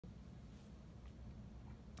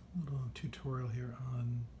little tutorial here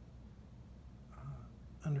on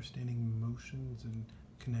understanding motions and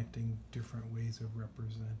connecting different ways of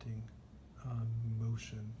representing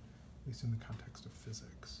motion, at least in the context of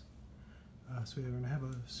physics. So we're going to have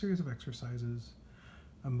a series of exercises.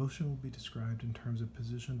 A motion will be described in terms of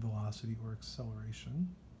position, velocity, or acceleration.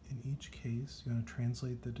 In each case, you're going to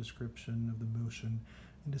translate the description of the motion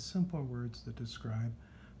into simpler words that describe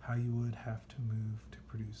how you would have to move to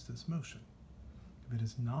produce this motion. If it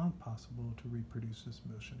is not possible to reproduce this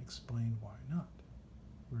motion, explain why not.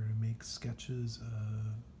 We're going to make sketches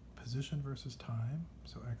of position versus time,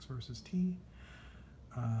 so x versus t,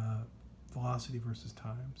 velocity versus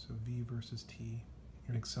time, so v versus t,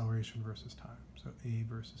 and acceleration versus time, so a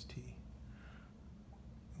versus t.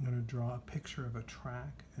 I'm going to draw a picture of a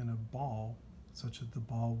track and a ball such that the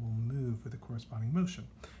ball will move with the corresponding motion.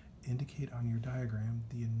 Indicate on your diagram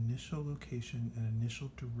the initial location and initial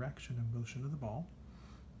direction of motion of the ball,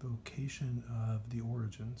 the location of the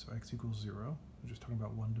origin, so x equals 0, we're just talking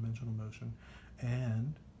about one-dimensional motion,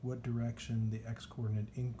 and what direction the x-coordinate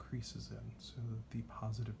increases in, so the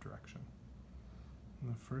positive direction. And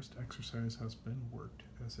the first exercise has been worked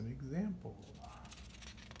as an example.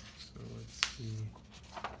 So let's see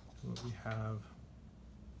what we have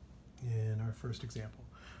in our first example.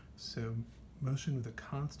 So motion with a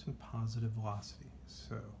constant positive velocity.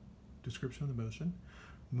 So description of the motion,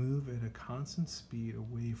 move at a constant speed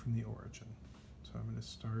away from the origin. So I'm going to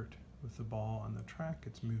start with the ball on the track.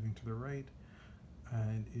 It's moving to the right,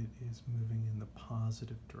 and it is moving in the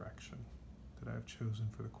positive direction that I've chosen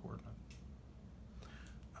for the coordinate.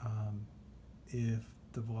 If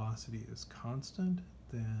the velocity is constant,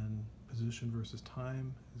 then position versus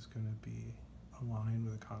time is going to be aligned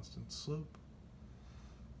with a constant slope.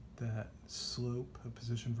 That slope of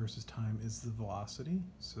position versus time is the velocity,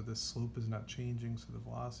 so the slope is not changing, so the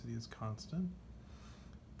velocity is constant.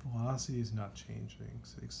 Velocity is not changing,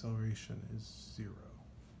 so the acceleration is 0.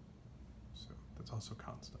 So that's also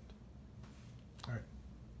constant. All right.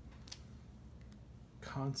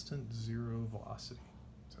 Constant 0 velocity.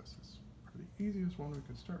 So this is probably the easiest one we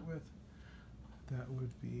could start with. That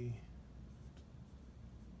would be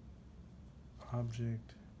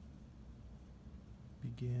object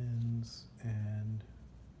begins and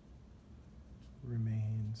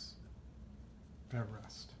remains at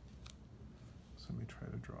rest. So let me try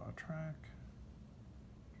to draw a track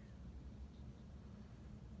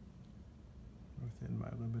within my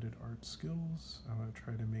limited art skills. I'm going to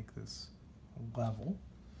try to make this level.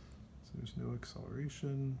 So there's no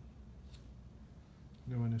acceleration,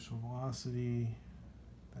 no initial velocity.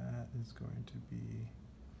 That is going to be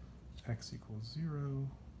x equals 0,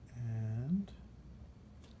 and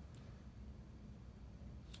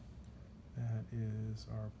that is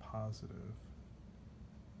our positive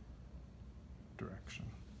direction.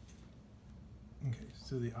 Okay,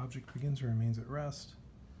 so the object begins or remains at rest.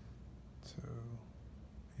 So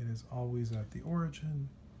it is always at the origin.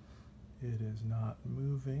 It is not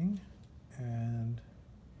moving, and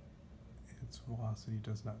its velocity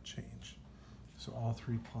does not change. So all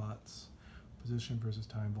three plots, position versus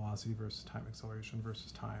time, velocity versus time, acceleration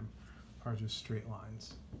versus time, are just straight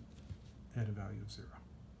lines at a value of 0.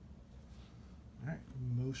 All right,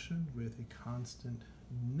 motion with a constant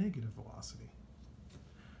negative velocity.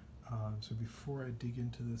 So before I dig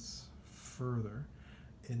into this further,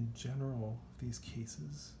 in general, these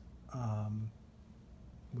cases,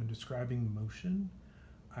 when describing motion,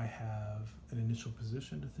 I have an initial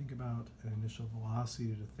position to think about, an initial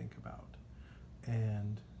velocity to think about,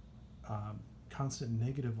 and constant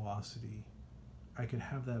negative velocity, I could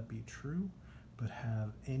have that be true, but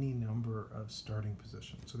have any number of starting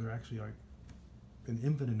positions. So there are actually like an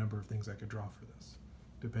infinite number of things I could draw for this,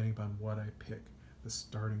 depending upon what I pick the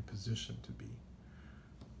starting position to be.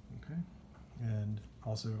 Okay, and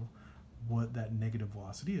also what that negative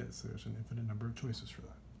velocity is. There's an infinite number of choices for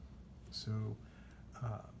that. So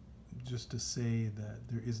just to say that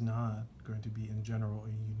there is not going to be, in general,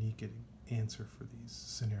 a unique answer for these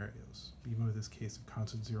scenarios. Even with this case of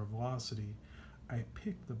constant 0 velocity, I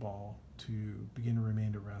picked the ball to begin and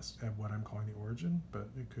remain at rest at what I'm calling the origin, but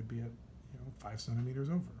it could be at 5 centimeters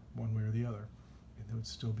over, one way or the other, and there would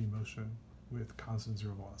still be motion with constant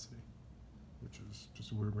 0 velocity, which is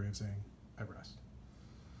just a weird way of saying at rest.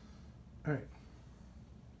 All right.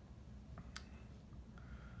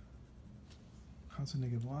 Constant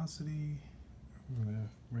negative velocity, I'm going to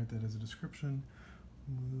write that as a description.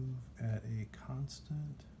 Move at a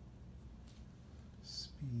constant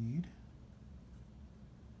speed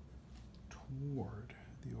toward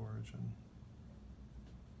the origin,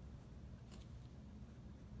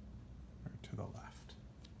 or to the left.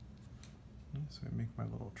 Okay, so I make my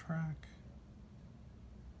little track.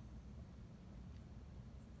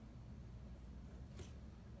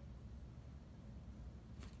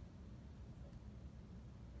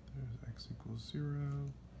 There's x equals 0.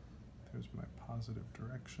 There's my positive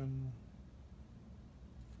direction.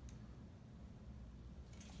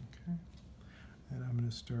 Okay. And I'm going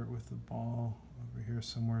to start with the ball over here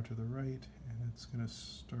somewhere to the right, and it's going to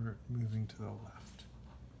start moving to the left.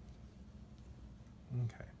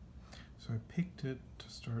 Okay. So I picked it to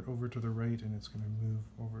start over to the right, and it's going to move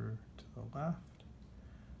over to the left,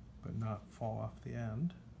 but not fall off the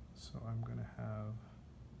end. So I'm going to have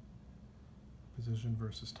position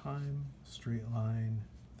versus time, straight line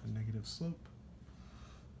with a negative slope.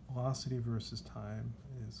 Velocity versus time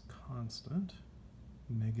is constant,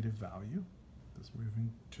 negative value, that's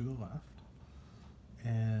moving to the left.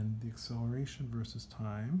 And the acceleration versus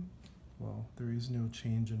time, well, there is no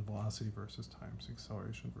change in velocity versus time, so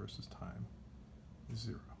acceleration versus time is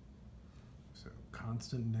 0. So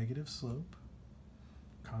constant negative slope,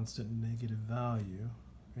 constant negative value,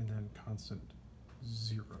 and then constant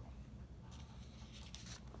 0.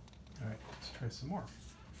 All right, let's try some more.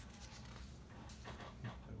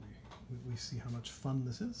 We see how much fun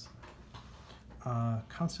this is.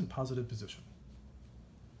 Constant positive position.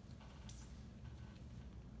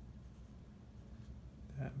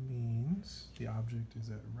 That means the object is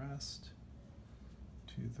at rest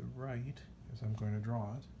to the right, as I'm going to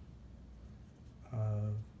draw it,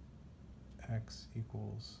 of x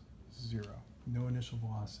equals 0. No initial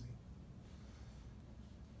velocity.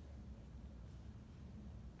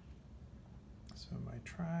 So my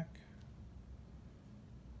track,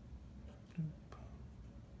 bloop,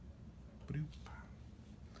 bloop,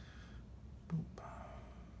 boop.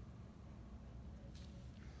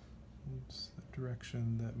 It's the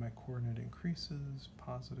direction that my coordinate increases,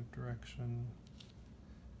 positive direction.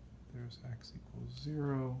 There's x equals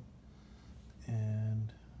 0,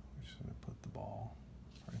 and we're just going to put the ball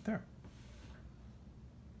right there.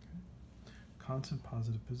 Okay. Constant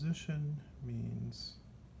positive position means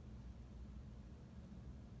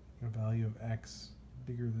a value of x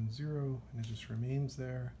bigger than 0, and it just remains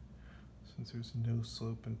there. Since there's no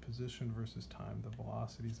slope in position versus time, the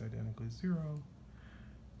velocity is identically 0.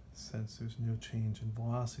 Since there's no change in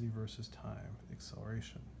velocity versus time, the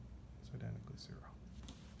acceleration is identically 0.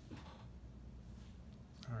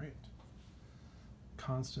 All right.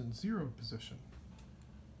 Constant 0 position.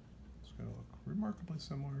 It's going to look remarkably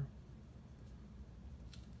similar.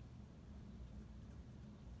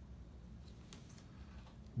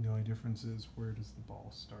 The only difference is, where does the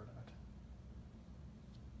ball start at?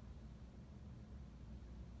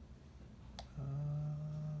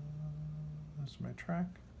 That's my track.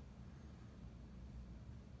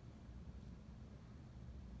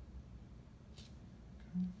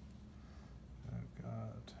 Okay. I've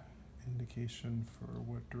got indication for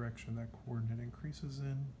what direction that coordinate increases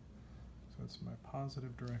in. So it's my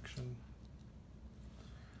positive direction.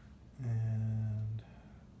 And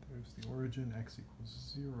there's the origin, x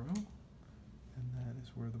equals 0, and that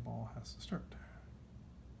is where the ball has to start.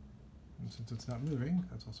 And since it's not moving,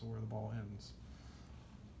 that's also where the ball ends.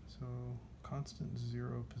 So constant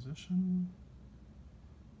 0 position.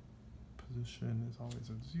 Position is always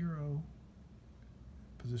at 0.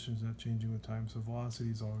 Position is not changing with time, so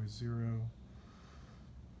velocity is always 0.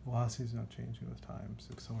 Velocity is not changing with time,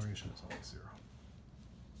 so acceleration is always 0.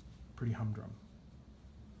 Pretty humdrum.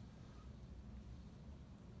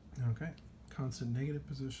 Okay, constant negative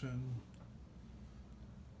position.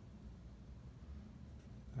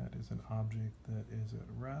 That is an object that is at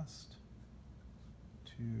rest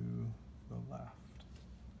to the left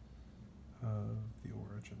of the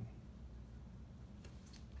origin.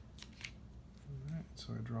 All right,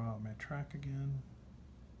 so I draw out my track again.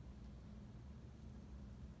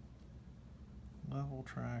 Level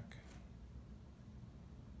track.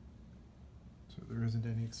 So there isn't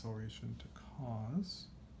any acceleration to cause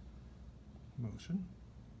motion.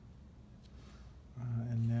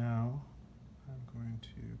 And now I'm going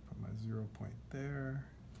to put my 0 point there.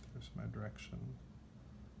 There's my direction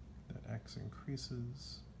that x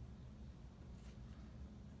increases.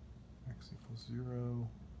 X equals 0.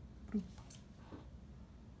 Bloop.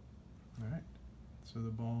 All right, so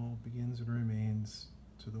the ball begins and remains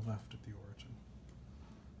to the left of the origin.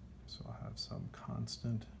 So I'll have some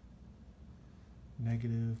constant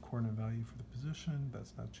negative coordinate value for the position.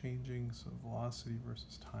 That's not changing, so velocity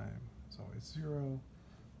versus time is always 0.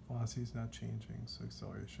 Velocity is not changing, so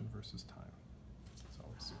acceleration versus time is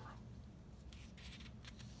always 0.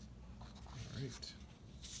 All right.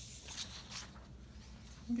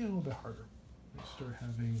 Get a little bit harder. We start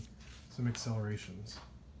having some accelerations.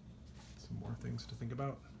 So some more things to think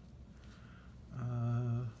about.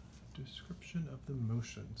 Description of the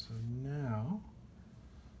motion. So now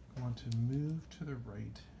I want to move to the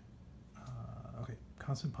right. Okay,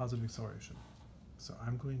 constant positive acceleration. So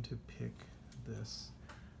I'm going to pick this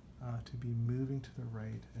to be moving to the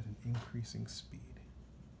right at an increasing speed.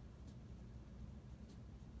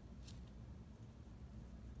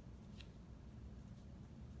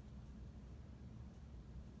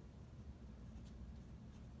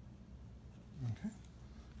 Okay,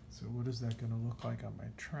 so what is that going to look like on my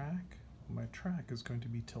track? Well, my track is going to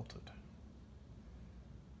be tilted.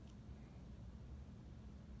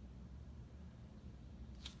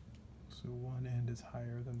 So one end is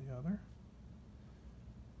higher than the other.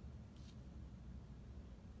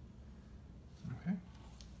 Okay.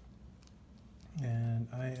 And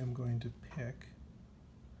I am going to pick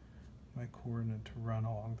my coordinate to run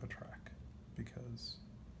along the track because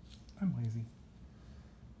I'm lazy.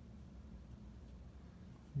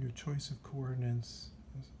 Your choice of coordinates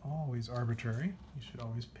is always arbitrary. You should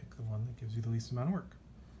always pick the one that gives you the least amount of work.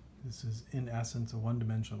 This is, in essence, a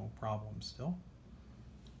one-dimensional problem still.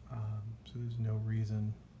 So there's no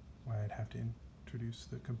reason why I'd have to introduce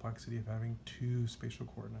the complexity of having two spatial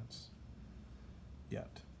coordinates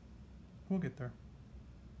yet. We'll get there.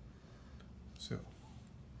 So,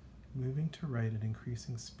 moving to right at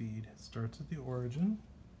increasing speed starts at the origin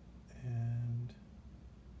and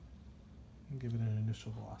give it an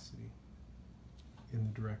initial velocity in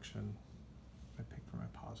the direction I pick for my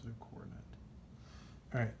positive coordinate.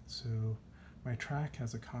 All right, so my track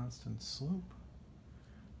has a constant slope,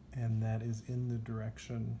 and that is in the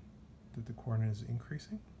direction that the coordinate is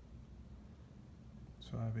increasing.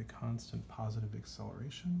 So I have a constant positive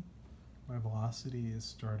acceleration. My velocity is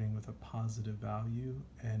starting with a positive value,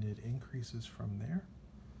 and it increases from there.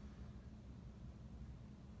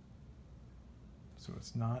 So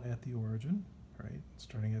it's not at the origin, right? It's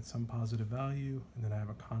starting at some positive value, and then I have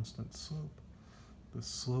a constant slope. The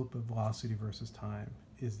slope of velocity versus time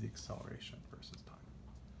is the acceleration versus time.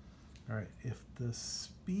 All right, if the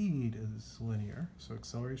speed is linear, so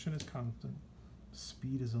acceleration is constant,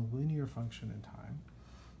 speed is a linear function in time,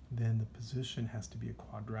 then the position has to be a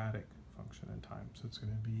quadratic function in time. So it's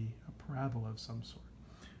going to be a parabola of some sort.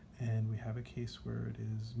 And we have a case where it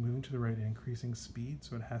is moving to the right at increasing speed,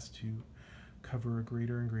 so it has to cover a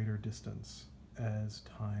greater and greater distance as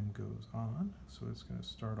time goes on. So it's going to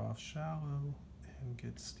start off shallow and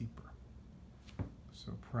get steeper.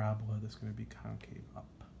 So parabola that's going to be concave up.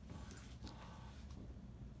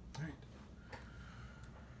 All right.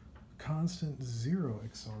 Constant zero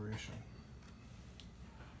acceleration.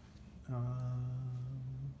 So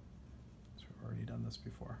I've already done this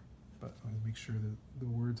before, but I want to make sure that the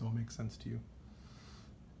words all make sense to you.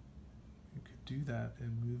 You could do that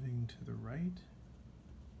in moving to the right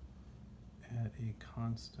at a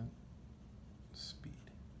constant speed.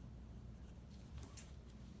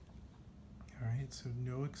 All right, so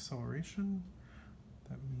no acceleration.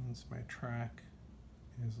 That means my track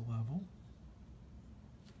is level.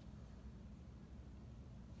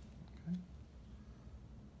 Okay.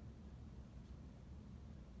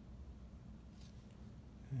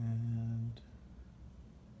 And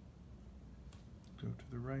go to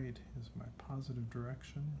the right is my positive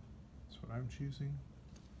direction. That's what I'm choosing.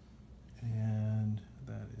 And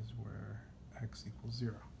that is where x equals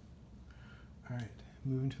 0. All right,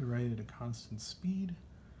 moving to the right at a constant speed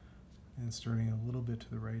and starting a little bit to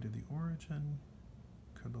the right of the origin.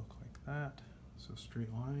 Could look like that, so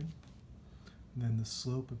straight line. And then the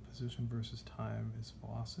slope of position versus time is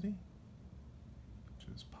velocity, which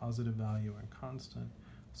is positive value and constant.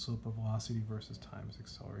 Slope of velocity versus time is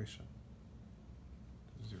acceleration,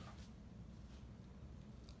 0.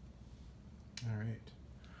 All right,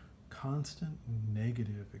 constant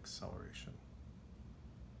negative acceleration.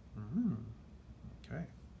 Okay,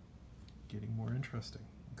 getting more interesting.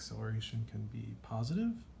 Acceleration can be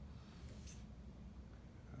positive.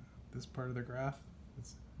 This part of the graph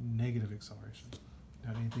is negative acceleration,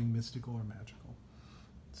 not anything mystical or magical.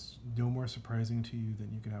 It's no more surprising to you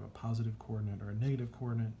than you can have a positive coordinate or a negative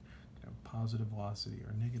coordinate, you can have positive velocity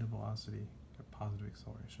or negative velocity, have positive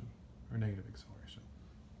acceleration or negative acceleration.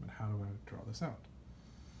 But how do I draw this out?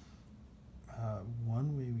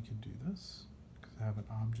 One way we could do this, because I have an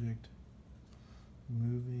object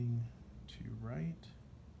moving to right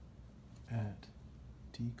at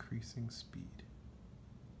decreasing speed.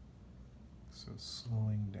 So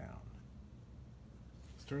slowing down.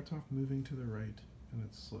 Starts off moving to the right and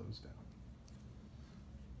it slows down.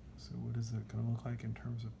 So what is it going to look like in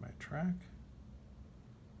terms of my track?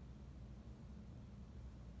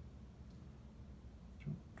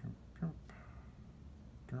 Jump, jump, jump,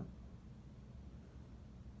 jump,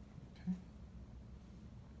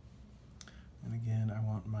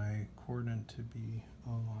 my coordinate to be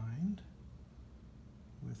aligned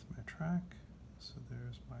with my track. So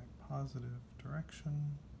there's my positive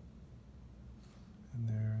direction, and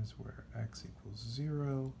there's where x equals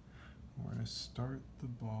 0. We're going to start the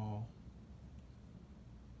ball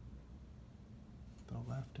at the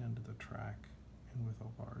left end of the track and with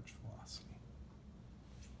a large velocity.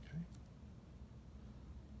 Okay.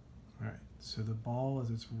 All right, so the ball, as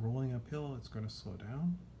it's rolling uphill, it's going to slow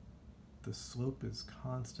down. The slope is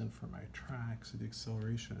constant for my track, so the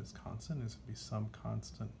acceleration is constant. This will be some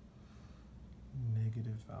constant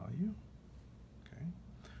negative value. Okay.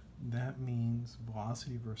 That means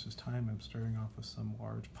velocity versus time, I'm starting off with some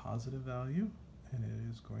large positive value, and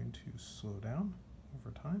it is going to slow down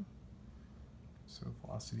over time. So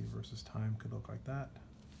velocity versus time could look like that.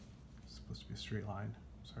 It's supposed to be a straight line.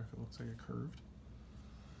 Sorry if it looks like it curved.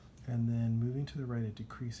 And then moving to the right at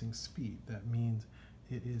decreasing speed, that means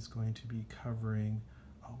it is going to be covering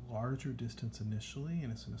a larger distance initially,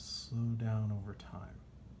 and it's going to slow down over time.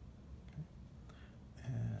 Okay.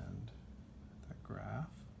 And that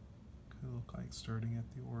graph could look like starting at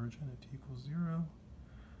the origin at t equals 0,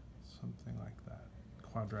 something like that.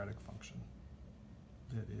 Quadratic function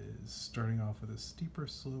that is starting off with a steeper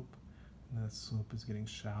slope, and that slope is getting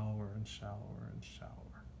shallower and shallower and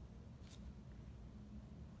shallower.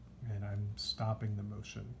 And I'm stopping the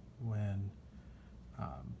motion when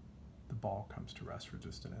the ball comes to rest for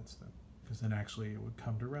just an instant, because then actually it would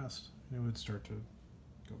come to rest and it would start to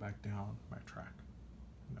go back down my track.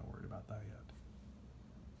 I'm not worried about that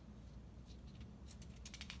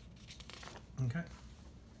yet. Okay.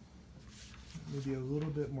 Maybe a little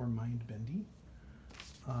bit more mind-bendy.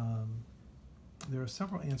 There are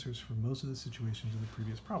several answers for most of the situations in the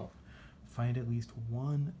previous problem. Find at least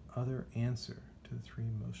one other answer to the 3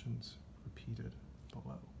 motions repeated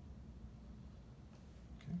below.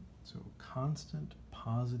 Okay, so constant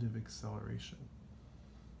positive acceleration.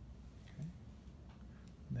 Okay,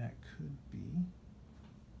 that could be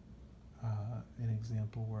an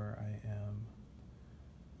example where I am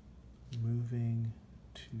moving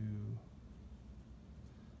to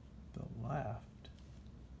the left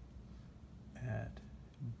at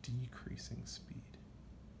decreasing speed.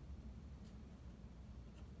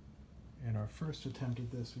 In our first attempt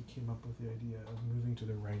at this, we came up with the idea of moving to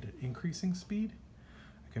the right at increasing speed.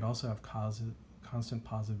 I could also have constant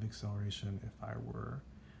positive acceleration if I were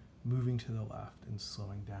moving to the left and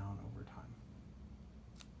slowing down over time.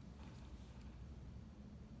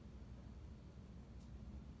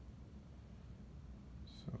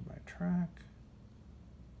 So my track,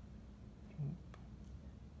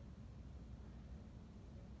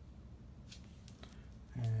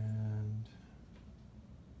 and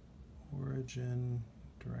origin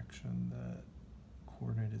direction, that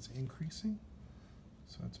coordinate is increasing,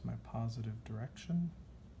 so that's my positive direction.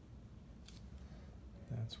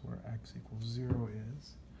 That's where x equals 0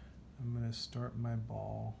 is. I'm going to start my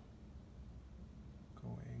ball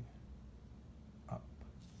going up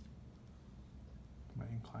my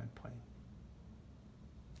inclined plane.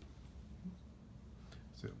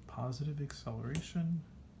 So positive acceleration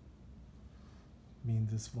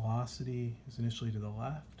means this velocity is initially to the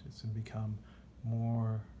left. It's going to become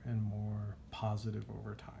more and more positive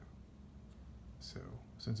over time. So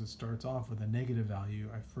since it starts off with a negative value,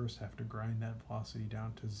 I first have to grind that velocity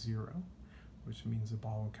down to 0, which means the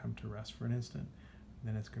ball will come to rest for an instant.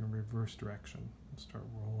 Then it's going to reverse direction and start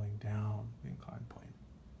rolling down the inclined plane.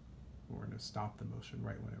 We're going to stop the motion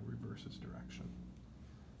right when it reverses direction.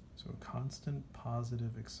 So constant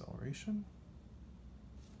positive acceleration.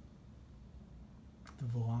 The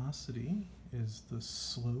velocity is the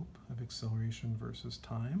slope of acceleration versus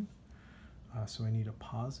time. So I need a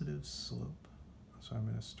positive slope. So I'm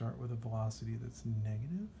going to start with a velocity that's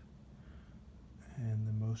negative, and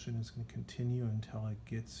the motion is going to continue until it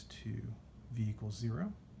gets to v equals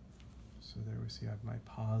 0. So there we see I have my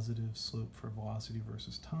positive slope for velocity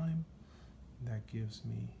versus time. That gives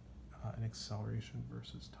me an acceleration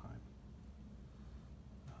versus time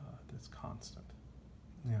that's constant.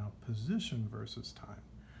 Now, position versus time.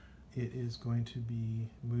 It is going to be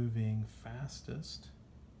moving fastest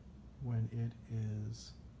when it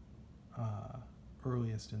is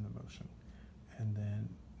earliest in the motion. And then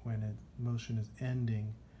when motion is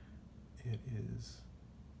ending, it is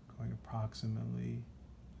going approximately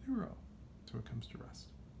 0, so it comes to rest.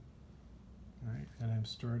 All right, and I'm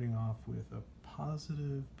starting off with a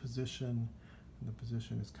positive position, and the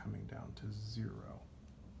position is coming down to 0.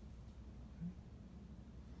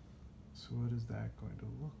 So what is that going to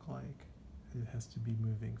look like? It has to be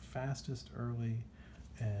moving fastest early,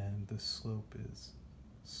 and the slope is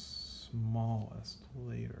smallest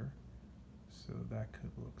later. So So that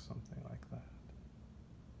could look something like that.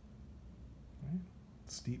 Right?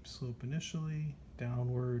 Steep slope initially,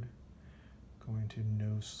 downward, going to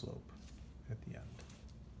no slope at the end.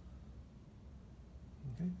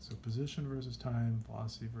 Okay, so position versus time,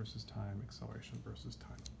 velocity versus time, acceleration versus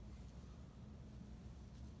time.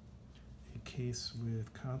 A case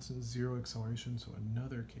with constant zero acceleration, so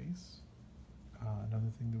another case.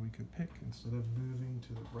 Another thing that we could pick, instead of moving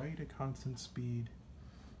to the right at constant speed,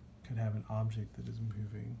 could have an object that is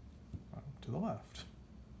moving to the left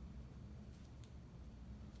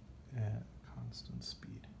at constant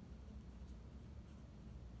speed.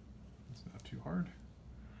 It's not too hard.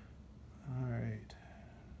 All right,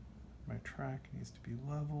 my track needs to be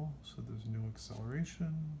level, so there's no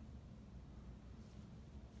acceleration.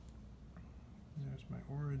 There's my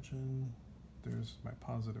origin. There's my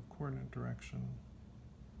positive coordinate direction.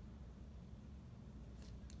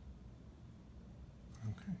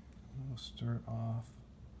 Okay, we'll start off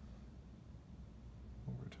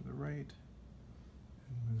over to the right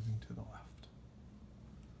and moving to the left.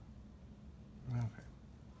 Okay,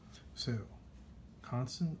 so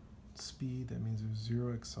constant speed, that means there's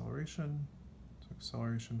zero acceleration. So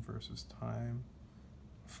acceleration versus time,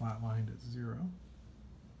 flatlined at 0.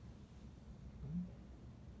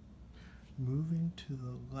 Moving to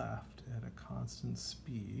the left at a constant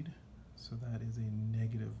speed, so that is a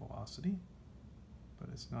negative velocity, but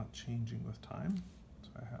it's not changing with time. So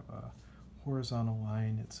I have a horizontal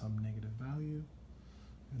line at some negative value,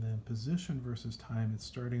 and then position versus time, it's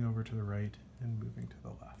starting over to the right and moving to the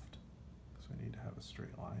left. So I need to have a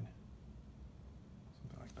straight line,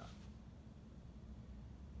 something like that.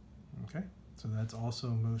 Okay, so that's also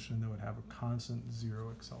a motion that would have a constant zero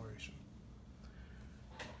acceleration.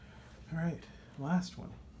 All right, last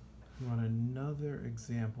one. We want another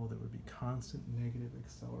example that would be constant negative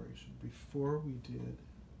acceleration. Before we did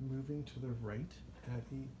moving to the right at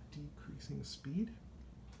a decreasing speed.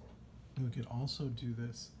 We could also do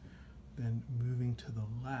this then moving to the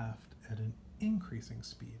left at an increasing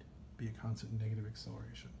speed, be a constant negative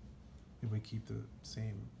acceleration, if we keep the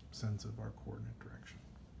same sense of our coordinate direction.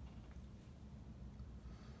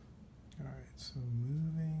 All right, so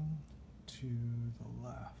moving to the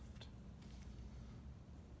left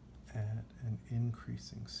at an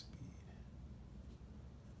increasing speed.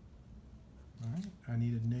 All right, I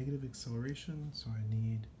need a negative acceleration, so I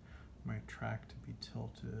need my track to be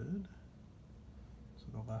tilted. So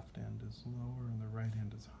the left end is lower and the right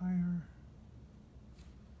end is higher.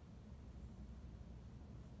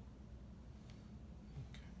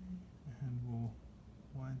 Okay, and we'll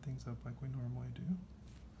line things up like we normally do.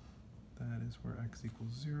 That is where x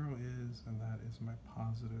equals 0 is, and that is my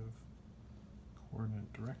positive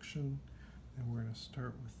coordinate direction. And we're going to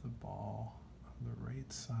start with the ball on the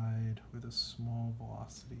right side with a small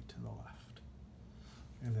velocity to the left.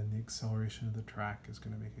 And then the acceleration of the track is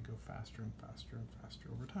going to make it go faster and faster and faster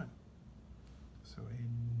over time. So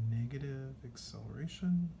a negative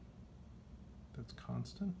acceleration that's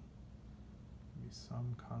constant, maybe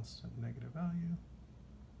some constant negative value.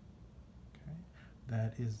 Okay,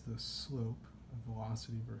 that is the slope of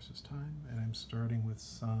velocity versus time, and I'm starting with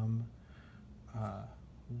some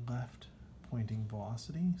left pointing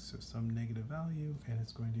velocity, so some negative value, and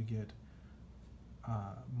it's going to get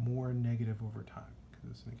more negative over time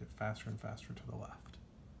because it's going to get faster and faster to the left.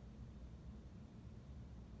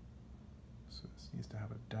 So this needs to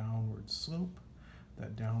have a downward slope.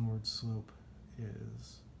 That downward slope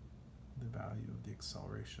is the value of the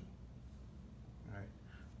acceleration. All right.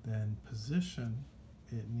 Then position,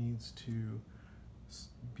 it needs to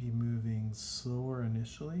be moving slower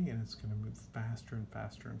initially, and it's going to move faster and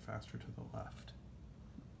faster and faster to the left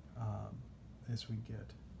as we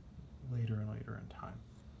get later and later in time.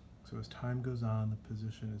 So as time goes on, the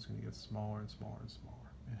position is going to get smaller and smaller and smaller.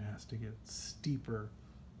 It has to get steeper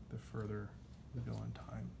the further we go in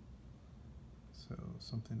time. So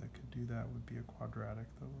something that could do that would be a quadratic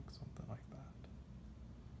that looks something like that.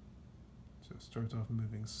 So it starts off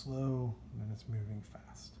moving slow, and then it's moving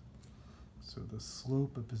fast. So the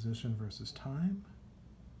slope of position versus time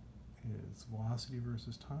is velocity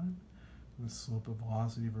versus time, and the slope of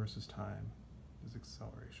velocity versus time is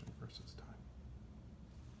acceleration versus time.